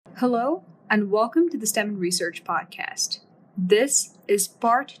Hello, and welcome to the STEM and Research Podcast. This is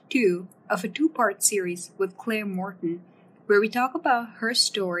part 2 of a two-part series with Claire Morton, where we talk about her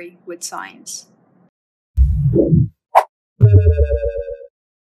story with science.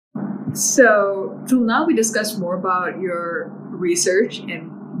 So, till now we discussed more about your research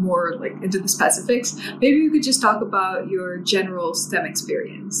and more into the specifics. Maybe you could just talk about your general STEM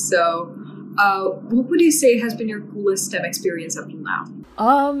experience. So, what would you say has been your coolest STEM experience up till now?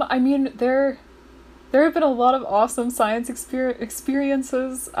 There have been a lot of awesome science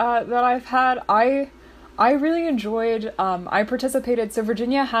experiences that I've had. I really enjoyed. I participated. So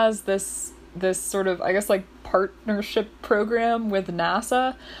Virginia has this sort of, I guess, partnership program with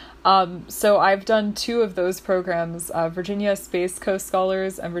NASA. So I've done 2 of those programs, Virginia Space Coast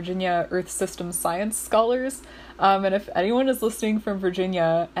Scholars and Virginia Earth System Science Scholars. And if anyone is listening from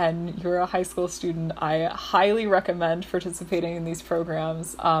Virginia and you're a high school student, I highly recommend participating in these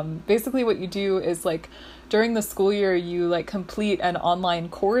programs. Basically what you do is during the school year, you complete an online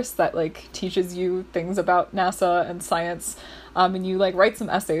course that teaches you things about NASA and science. And you write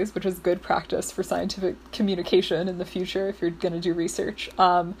some essays, which is good practice for scientific communication in the future if you're going to do research.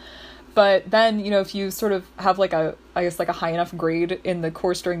 But then, if you sort of have a high enough grade in the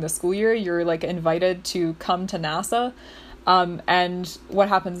course during the school year, you're invited to come to NASA. And what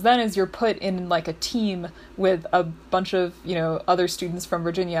happens then is you're put in a team with a bunch of, other students from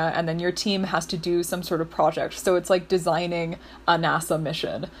Virginia, and then your team has to do some sort of project. So it's designing a NASA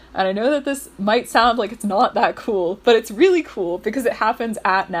mission. And I know that this might sound like it's not that cool, but it's really cool because it happens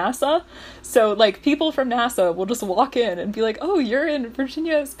at NASA. So people from NASA will just walk in and be like, oh, you're in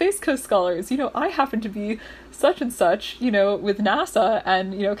Virginia Space Coast Scholars. I happen to be such and such, with NASA,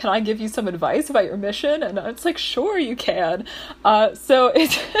 and, can I give you some advice about your mission? And it's sure you can. So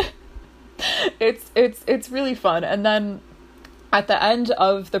it's really fun. And then at the end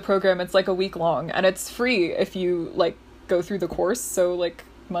of the program, it's a week long, and it's free if you go through the course. So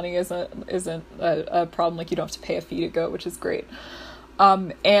money isn't a problem. You don't have to pay a fee to go, which is great.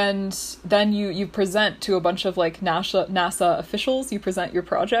 And then you present to a bunch of NASA officials. You present your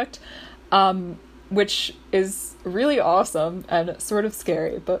project, which is really awesome and sort of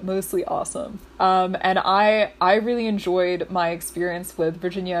scary, but mostly awesome. And I really enjoyed my experience with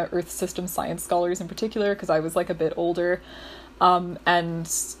Virginia Earth System Science Scholars in particular, because I was a bit older. And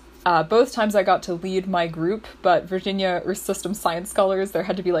both times I got to lead my group, but Virginia Earth System Science Scholars, there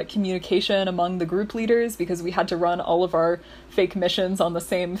had to be communication among the group leaders because we had to run all of our fake missions on the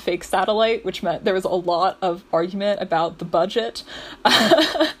same fake satellite, which meant there was a lot of argument about the budget.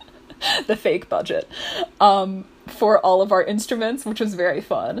 The fake budget, for all of our instruments, which was very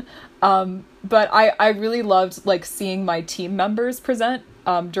fun. But I really loved seeing my team members present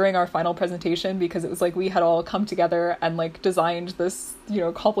during our final presentation, because it was we had all come together and designed this,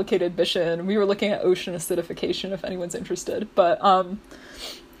 complicated mission. We were looking at ocean acidification, if anyone's interested. But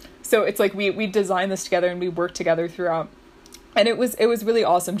so it's we designed this together and we worked together throughout. And it was really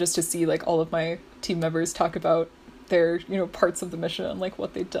awesome just to see all of my team members talk about their parts of the mission and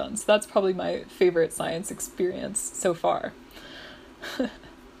what they've done. So that's probably my favorite science experience so far.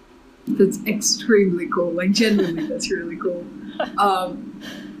 That's extremely cool. Genuinely, that's really cool.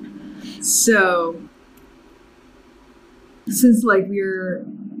 So since we're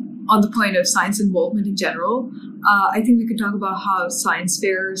on the point of science involvement in general, I think we could talk about how science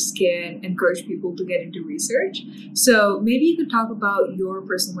fairs can encourage people to get into research. So maybe you could talk about your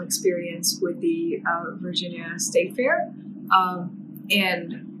personal experience with the Virginia State Fair.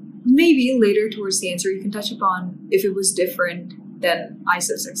 And maybe later towards the answer, you can touch upon if it was different than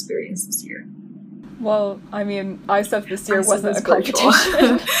ISEF's experience this year. Well, ISEF this year wasn't a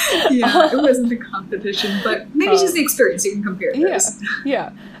competition. Yeah, it wasn't a competition, but maybe just the experience you can compare this.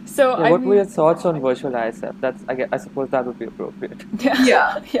 Yeah. So what were your thoughts on virtual ISEF? I suppose that would be appropriate.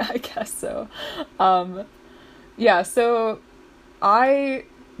 Yeah, I guess so. So I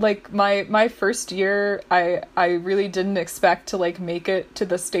my first year, I really didn't expect to make it to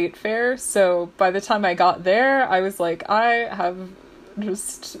the state fair. So by the time I got there, I was I have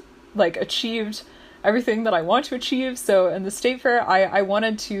just achieved everything that I want to achieve. So in the state fair, I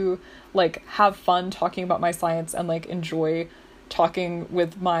wanted to have fun talking about my science and enjoy talking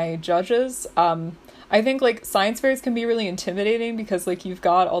with my judges. I think science fairs can be really intimidating because you've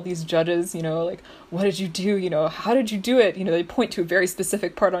got all these judges, what did you do? How did you do it? They point to a very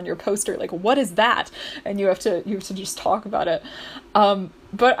specific part on your poster, what is that? And you have to just talk about it.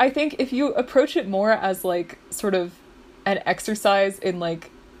 But I think if you approach it more as sort of an exercise in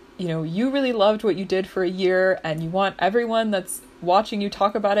you really loved what you did for a year and you want everyone that's watching you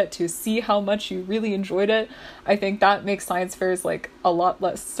talk about it to see how much you really enjoyed it, I think that makes science fairs like a lot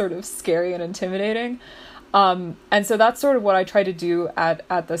less sort of scary and intimidating. And so that's sort of what I try to do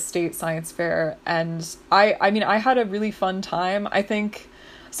at the state science fair. And I mean, I had a really fun time. I think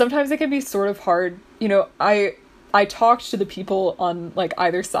sometimes it can be sort of hard, you know, I talked to the people on like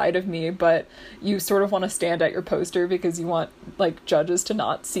either side of me, but you sort of want to stand at your poster because you want like judges to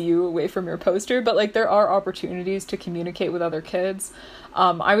not see you away from your poster. But like there are opportunities to communicate with other kids.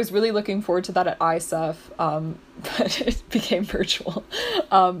 I was really looking forward to that at ISEF, but it became virtual.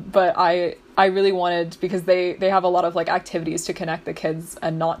 But I really wanted, because they have a lot of like activities to connect the kids,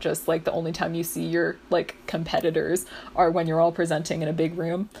 and not just like the only time you see your like competitors are when you're all presenting in a big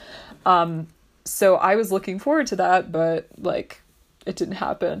room. So I was looking forward to that, but like it didn't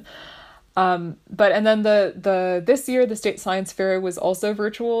happen. And then this year the state science fair was also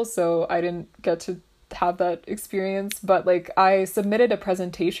virtual, so I didn't get to have that experience, but like I submitted a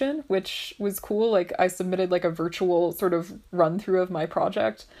presentation, which was cool. Like I submitted like a virtual sort of run through of my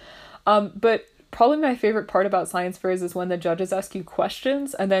project. But probably my favorite part about science fairs is when the judges ask you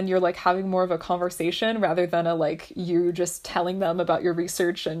questions and then you're like having more of a conversation rather than you just telling them about your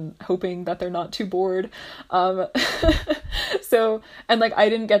research and hoping that they're not too bored. So, and like I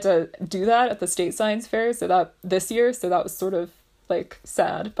didn't get to do that at the state science fair this year, so that was sort of like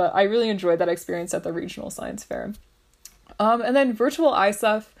sad, but I really enjoyed that experience at the regional science fair. And then virtual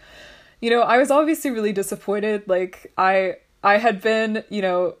ISEF, you know, I was obviously really disappointed. Like I had been, you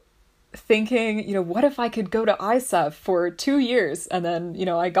know, thinking, you know, what if I could go to ISEF for 2 years? And then, you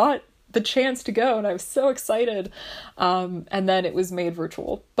know, I got the chance to go and I was so excited. And then it was made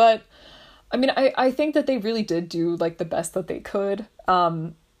virtual. But I mean, I think that they really did do like the best that they could.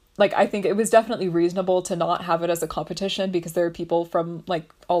 Like, I think it was definitely reasonable to not have it as a competition because there are people from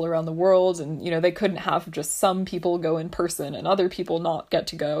like all around the world, and, you know, they couldn't have just some people go in person and other people not get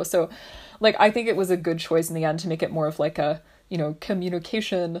to go. So like, I think it was a good choice in the end to make it more of like a, you know,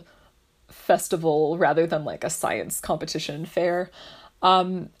 communication festival rather than like a science competition fair.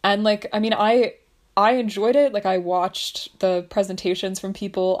 And like, I mean, I enjoyed it. Like I watched the presentations from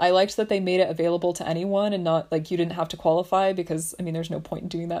people. I liked that they made it available to anyone and not like you didn't have to qualify, because I mean, there's no point in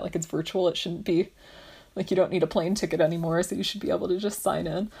doing that. Like it's virtual. It shouldn't be like, you don't need a plane ticket anymore. So you should be able to just sign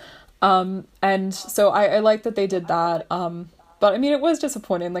in. And so I liked that they did that. But I mean, it was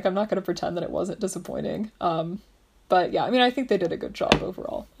disappointing. Like, I'm not going to pretend that it wasn't disappointing. But yeah, I mean, I think they did a good job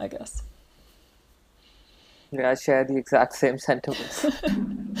overall, I guess. Yeah, I share the exact same sentiments.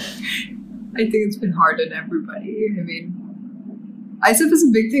 I think it's been hard on everybody. I mean, ISEF is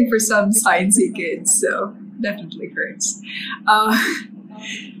a big thing for some sciencey kids, so definitely hurts.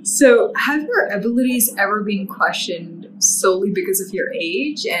 So have your abilities ever been questioned solely because of your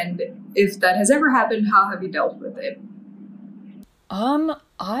age? And if that has ever happened, how have you dealt with it?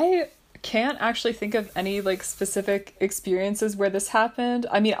 I can't actually think of any like specific experiences where this happened.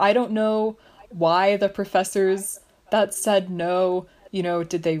 I mean, I don't know why the professors that said no, you know,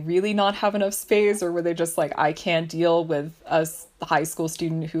 did they really not have enough space, or were they just like, I can't deal with a high school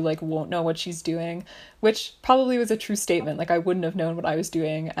student who like won't know what she's doing, which probably was a true statement. Like I wouldn't have known what I was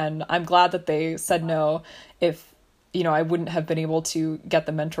doing, and I'm glad that they said no. If, you know, I wouldn't have been able to get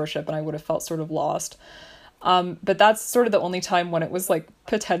the mentorship and I would have felt sort of lost. But that's sort of the only time when it was like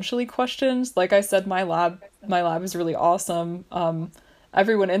potentially questioned. Like I said, my lab is really awesome.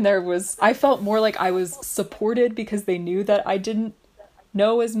 Everyone in there I felt more like I was supported because they knew that I didn't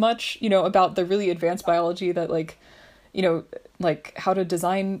know as much, you know, about the really advanced biology that like, you know, like how to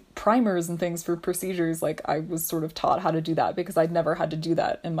design primers and things for procedures. Like I was sort of taught how to do that because I'd never had to do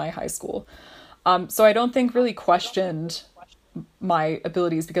that in my high school. So I don't think really questioned my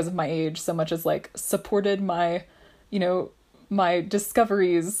abilities because of my age so much as like supported my, you know, my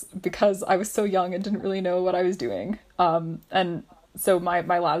discoveries because I was so young and didn't really know what I was doing. And so my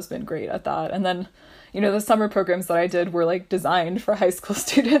lab's been great at that. And then, you know, the summer programs that I did were like designed for high school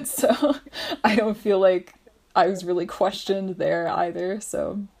students. So I don't feel like I was really questioned there either.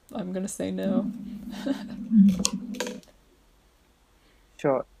 So I'm going to say no.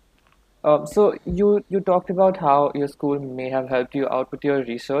 Sure. So you talked about how your school may have helped you out with your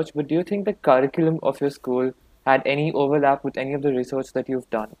research, but do you think the curriculum of your school had any overlap with any of the research that you've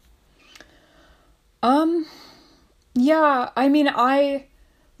done? Yeah, I mean, I'd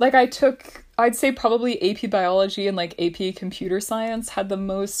say probably AP biology and like AP computer science had the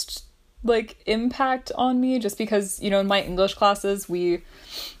most like impact on me, just because, you know, in my English classes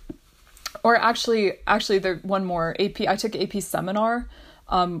actually there one more AP, I took AP seminar,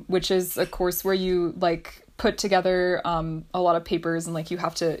 which is a course where you like put together a lot of papers, and like you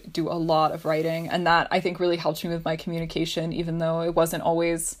have to do a lot of writing, and that I think really helped me with my communication, even though it wasn't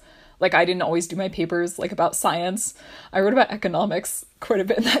always like I didn't always do my papers like about science. I wrote about economics quite a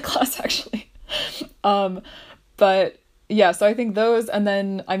bit in that class actually. But yeah, so I think those, and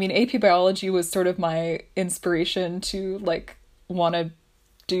then I mean AP biology was sort of my inspiration to like want to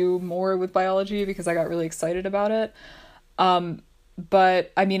do more with biology because I got really excited about it.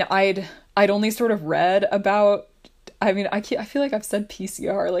 But I mean, I'd only sort of read about, I mean, I feel like I've said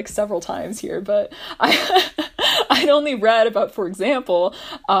PCR like several times here, but I'd only read about, for example,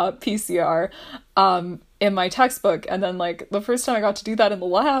 PCR in my textbook. And then like the first time I got to do that in the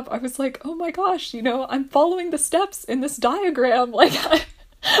lab, I was like, oh my gosh, you know, I'm following the steps in this diagram. Like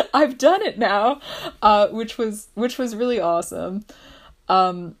I've done it now, which was really awesome.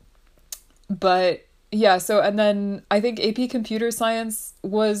 But yeah, so, and then I think AP computer science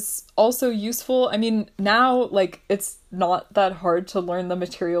was also useful. I mean, now, like, it's not that hard to learn the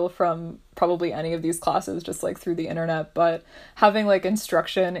material from probably any of these classes, just like through the internet, but having like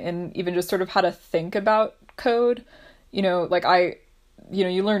instruction in even just sort of how to think about code, you know, like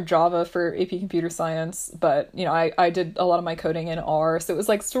you learn Java for AP computer science, but, you know, I did a lot of my coding in R, so it was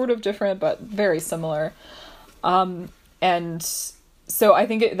like sort of different, but very similar. And so I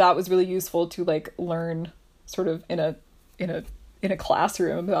think that was really useful to like learn sort of in a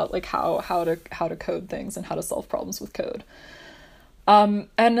classroom about like how to code things and how to solve problems with code. And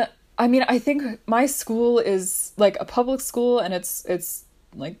I mean, I think my school is like a public school, and it's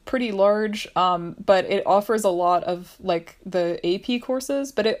like pretty large, but it offers a lot of like the AP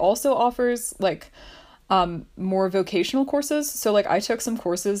courses, but it also offers like more vocational courses. So like I took some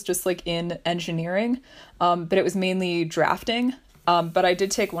courses just like in engineering, but it was mainly drafting. But I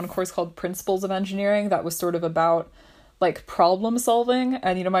did take one course called Principles of Engineering that was sort of about like problem solving.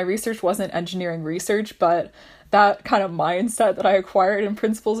 And, you know, my research wasn't engineering research, but that kind of mindset that I acquired in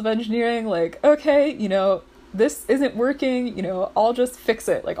Principles of Engineering, like, okay, you know, this isn't working, you know, I'll just fix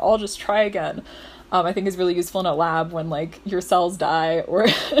it. Like, I'll just try again. I think is really useful in a lab when like your cells die or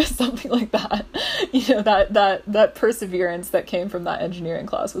something like that. You know, that perseverance that came from that engineering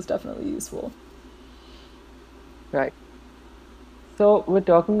class was definitely useful. Right. So we're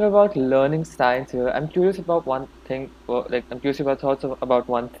talking about learning science here. I'm curious about one thing, or like I'm curious about about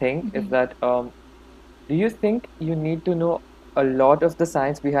one thing, is that do you think you need to know a lot of the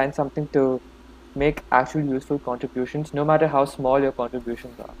science behind something to make actual useful contributions, no matter how small your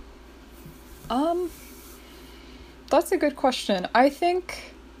contributions are? That's a good question. I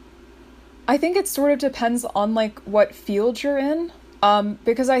think it sort of depends on like what field you're in.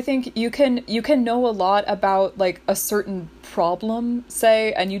 Because I think you can know a lot about like a certain problem,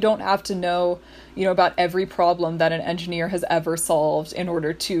 say, and you don't have to know, you know, about every problem that an engineer has ever solved in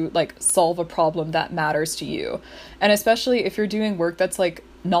order to like solve a problem that matters to you. And especially if you're doing work that's like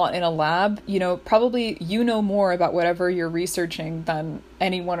not in a lab, you know, probably you know more about whatever you're researching than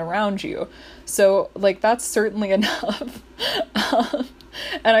anyone around you. So like that's certainly enough.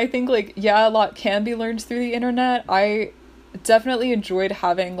 And I think like, yeah, a lot can be learned through the internet. I definitely enjoyed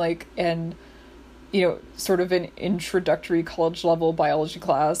having like sort of an introductory college level biology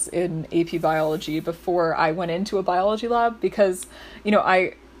class in AP biology before I went into a biology lab, because, you know,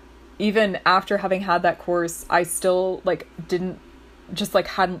 I, even after having had that course, I still like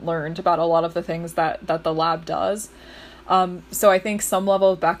hadn't learned about a lot of the things that the lab does. So I think some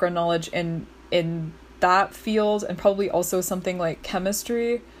level of background knowledge in that field, and probably also something like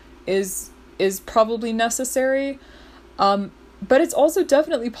chemistry is probably necessary. But it's also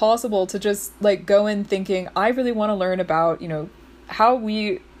definitely possible to just like go in thinking, I really want to learn about, you know, how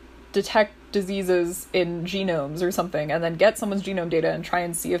we detect diseases in genomes or something, and then get someone's genome data and try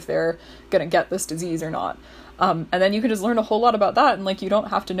and see if they're going to get this disease or not. And then you can just learn a whole lot about that. And like, you don't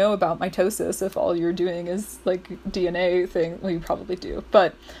have to know about mitosis if all you're doing is like DNA thing. Well, you probably do,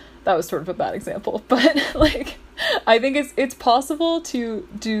 but that was sort of a bad example. But like, I think it's possible to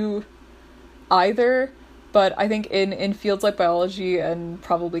do either. But I think in fields like biology and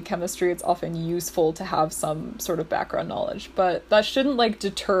probably chemistry, it's often useful to have some sort of background knowledge. But that shouldn't like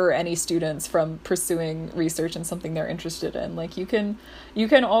deter any students from pursuing research in something they're interested in. Like you can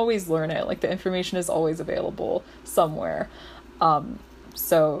always learn it. Like the information is always available somewhere.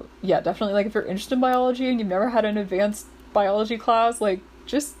 So yeah, definitely like if you're interested in biology and you've never had an advanced biology class, like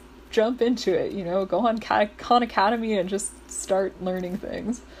just jump into it, you know, go on Khan Academy and just start learning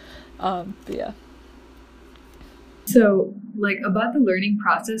things. But yeah. So, like, about the learning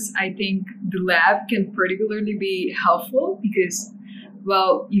process, I think the lab can particularly be helpful because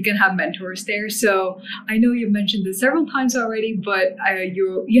well, you can have mentors there. So I know you've mentioned this several times already, but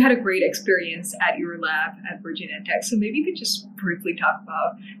you had a great experience at your lab at Virginia Tech. So maybe you could just briefly talk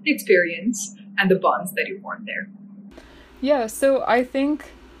about the experience and the bonds that you formed there. Yeah, so I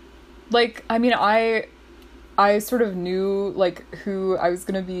think, like, I mean, I sort of knew like who I was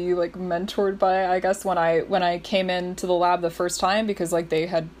gonna be like mentored by, I guess, when I came into the lab the first time, because like they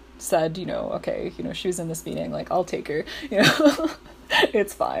had said, okay, she was in this meeting, like I'll take her,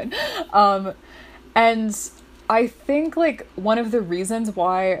 it's fine. And I think like one of the reasons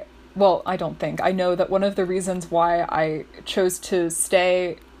why, well, I don't think, I know that one of the reasons why I chose to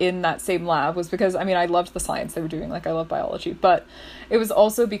stay in that same lab was because, I mean, I loved the science they were doing, like I love biology, but it was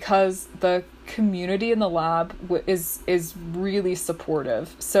also because the community in the lab is really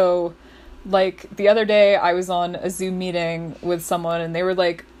supportive. So like the other day I was on a Zoom meeting with someone and they were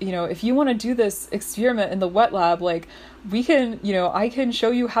like, if you want to do this experiment in the wet lab, like we can, I can show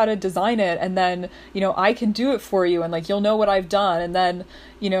you how to design it, and then, I can do it for you, and like you'll know what I've done, and then,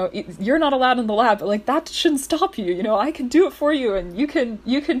 you're not allowed in the lab, but like that shouldn't stop you, I can do it for you, and you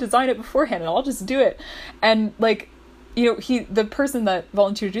can design it beforehand and I'll just do it. And like, the person that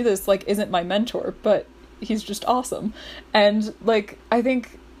volunteered to do this like isn't my mentor, but he's just awesome. And like I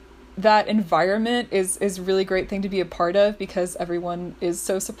think that environment is really great thing to be a part of, because everyone is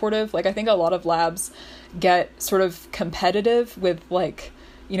so supportive. Like I think a lot of labs get sort of competitive with like,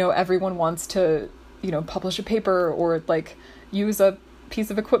 everyone wants to, publish a paper or like use a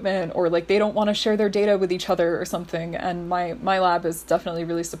piece of equipment, or like they don't want to share their data with each other or something. And my lab is definitely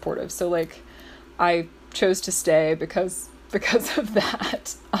really supportive. So like I chose to stay because of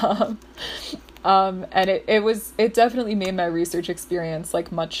that. And it definitely made my research experience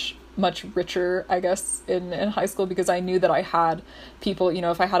like much richer, I guess, in high school, because I knew that I had people,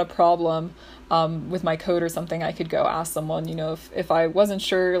 if I had a problem with my code or something, I could go ask someone, if I wasn't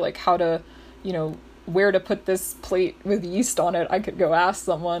sure like how to, where to put this plate with yeast on it, I could go ask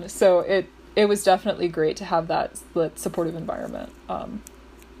someone. So it was definitely great to have that supportive environment.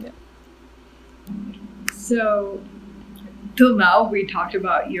 Yeah. So till now, we talked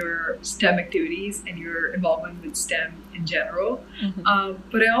about your STEM activities and your involvement with STEM in general. Mm-hmm.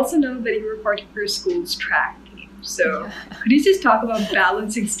 But I also know that you were part of your school's track team. So could you just talk about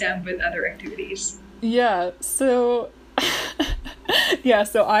balancing STEM with other activities? Yeah, so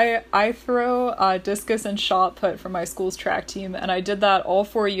so I throw discus and shot put for my school's track team, and I did that all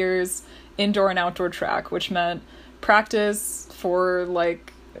 4 years, indoor and outdoor track, which meant practice for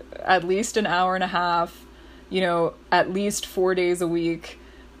like at least an hour and a half, at least 4 days a week,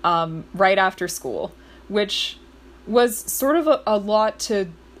 right after school, which was sort of a lot to,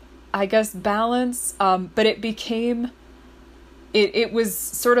 I guess, balance. But it became, it was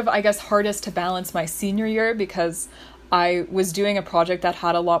sort of, I guess, hardest to balance my senior year, because I was doing a project that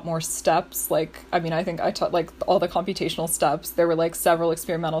had a lot more steps. Like, I mean, I think I taught like all the computational steps. There were like several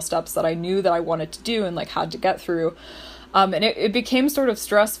experimental steps that I knew that I wanted to do and like had to get through. And it became sort of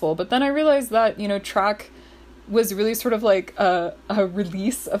stressful. But then I realized that, track was really sort of like a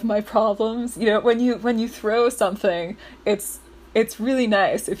release of my problems. When you throw something, it's really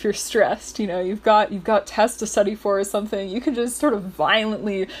nice if you're stressed. You've got tests to study for or something. You can just sort of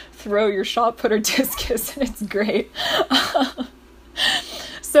violently throw your shot put or discus, and it's great.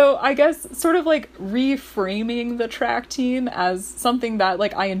 So I guess sort of like reframing the track team as something that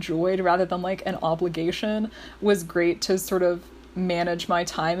like I enjoyed rather than like an obligation was great to sort of manage my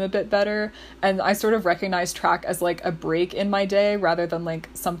time a bit better. And I sort of recognized track as like a break in my day rather than like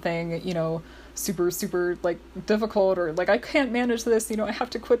something, super like difficult, or like I can't manage this, I have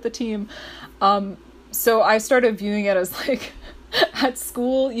to quit the team. So I started viewing it as like at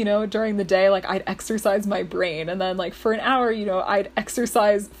school, during the day, like I'd exercise my brain, and then like for an hour, I'd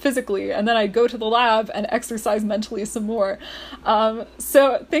exercise physically, and then I'd go to the lab and exercise mentally some more.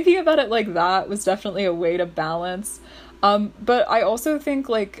 So thinking about it like that was definitely a way to balance. But I also think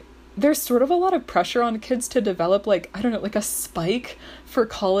like there's sort of a lot of pressure on kids to develop like, I don't know, like a spike for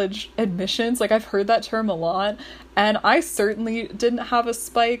college admissions. Like I've heard that term a lot, and I certainly didn't have a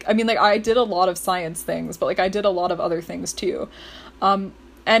spike. I mean, like I did a lot of science things, but like I did a lot of other things too.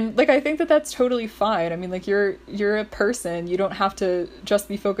 And like I think that that's totally fine. I mean, like you're a person, you don't have to just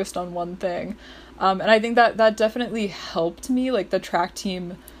be focused on one thing. And I think that definitely helped me. Like the track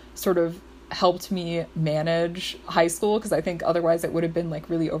team sort of helped me manage high school, because I think otherwise it would have been like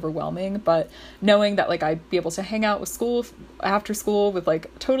really overwhelming. But knowing that like I'd be able to hang out with school after school with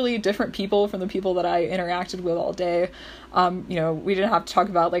like totally different people from the people that I interacted with all day, we didn't have to talk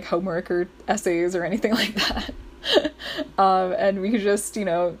about like homework or essays or anything like that. And we could just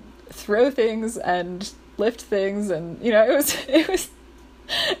throw things and lift things, and it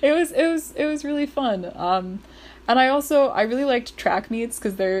it was really fun. And I really liked track meets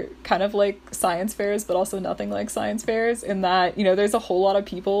because they're kind of like science fairs, but also nothing like science fairs in that, there's a whole lot of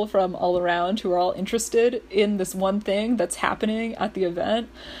people from all around who are all interested in this one thing that's happening at the event.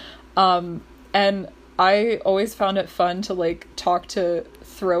 And I always found it fun to like talk to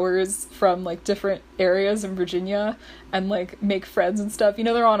throwers from like different areas in Virginia and like make friends and stuff.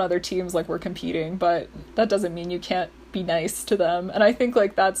 They're on other teams, like we're competing, but that doesn't mean you can't be nice to them. And I think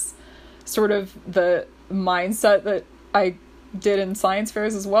like that's sort of the mindset that I did in science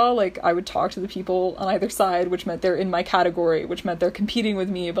fairs as well. Like I would talk to the people on either side, which meant they're in my category, which meant they're competing with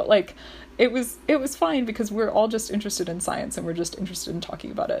me, but like it was fine because we're all just interested in science and we're just interested in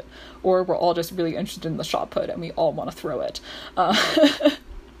talking about it, or we're all just really interested in the shot put and we all want to throw it. but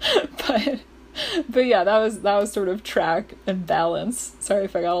yeah, that was sort of track and balance. Sorry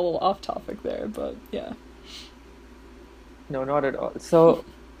if I got a little off topic there, but yeah. No, not at all. So,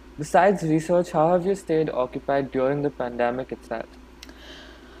 besides research, how have you stayed occupied during the pandemic itself?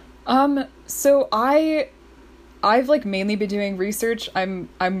 So I've like mainly been doing research. I'm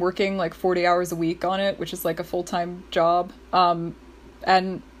working like 40 hours a week on it, which is like a full-time job.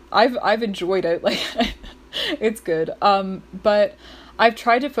 And I've enjoyed it. Like it's good. But I've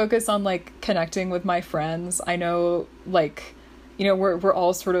tried to focus on like connecting with my friends. I know like, we're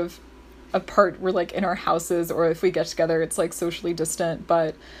all sort of apart. We're like in our houses, or if we get together, it's like socially distant,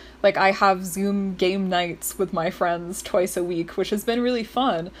 but like I have Zoom game nights with my friends twice a week, which has been really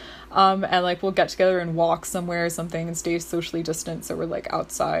fun. And like we'll get together and walk somewhere or something and stay socially distant, so we're like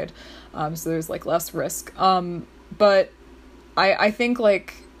outside. So there's like less risk. But I think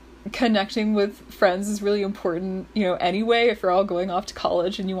like connecting with friends is really important, anyway, if you're all going off to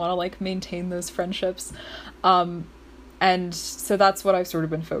college and you want to like maintain those friendships. And so that's what I've sort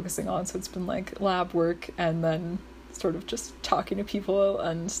of been focusing on. So it's been like lab work and then sort of just talking to people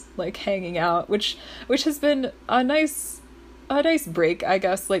and like hanging out, which has been a nice break, I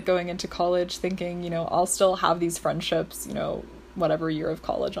guess, like going into college thinking, I'll still have these friendships, whatever year of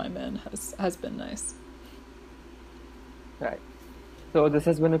college I'm in has been nice. Right. So this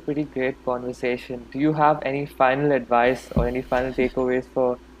has been a pretty great conversation. Do you have any final advice or any final takeaways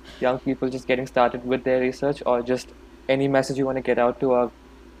for young people just getting started with their research, or just any message you want to get out to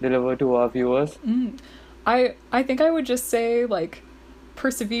deliver to our viewers? I think I would just say like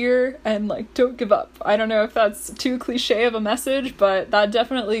persevere and like don't give up. I don't know if that's too cliche of a message, but that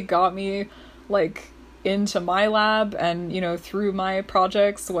definitely got me like into my lab and through my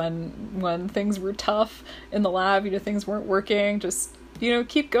projects when things were tough in the lab, things weren't working, just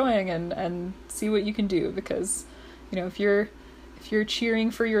keep going and see what you can do, because if you're cheering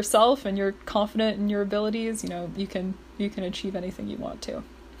for yourself and you're confident in your abilities, you can achieve anything you want to.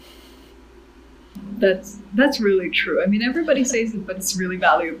 That's really true. I mean, everybody says it, but it's really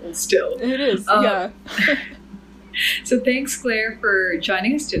valuable still. It is, yeah. So thanks, Claire, for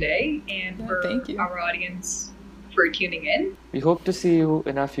joining us today, and for thank you. Our audience for tuning in. We hope to see you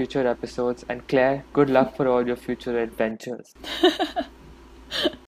in our future episodes, and Claire, good luck for all your future adventures.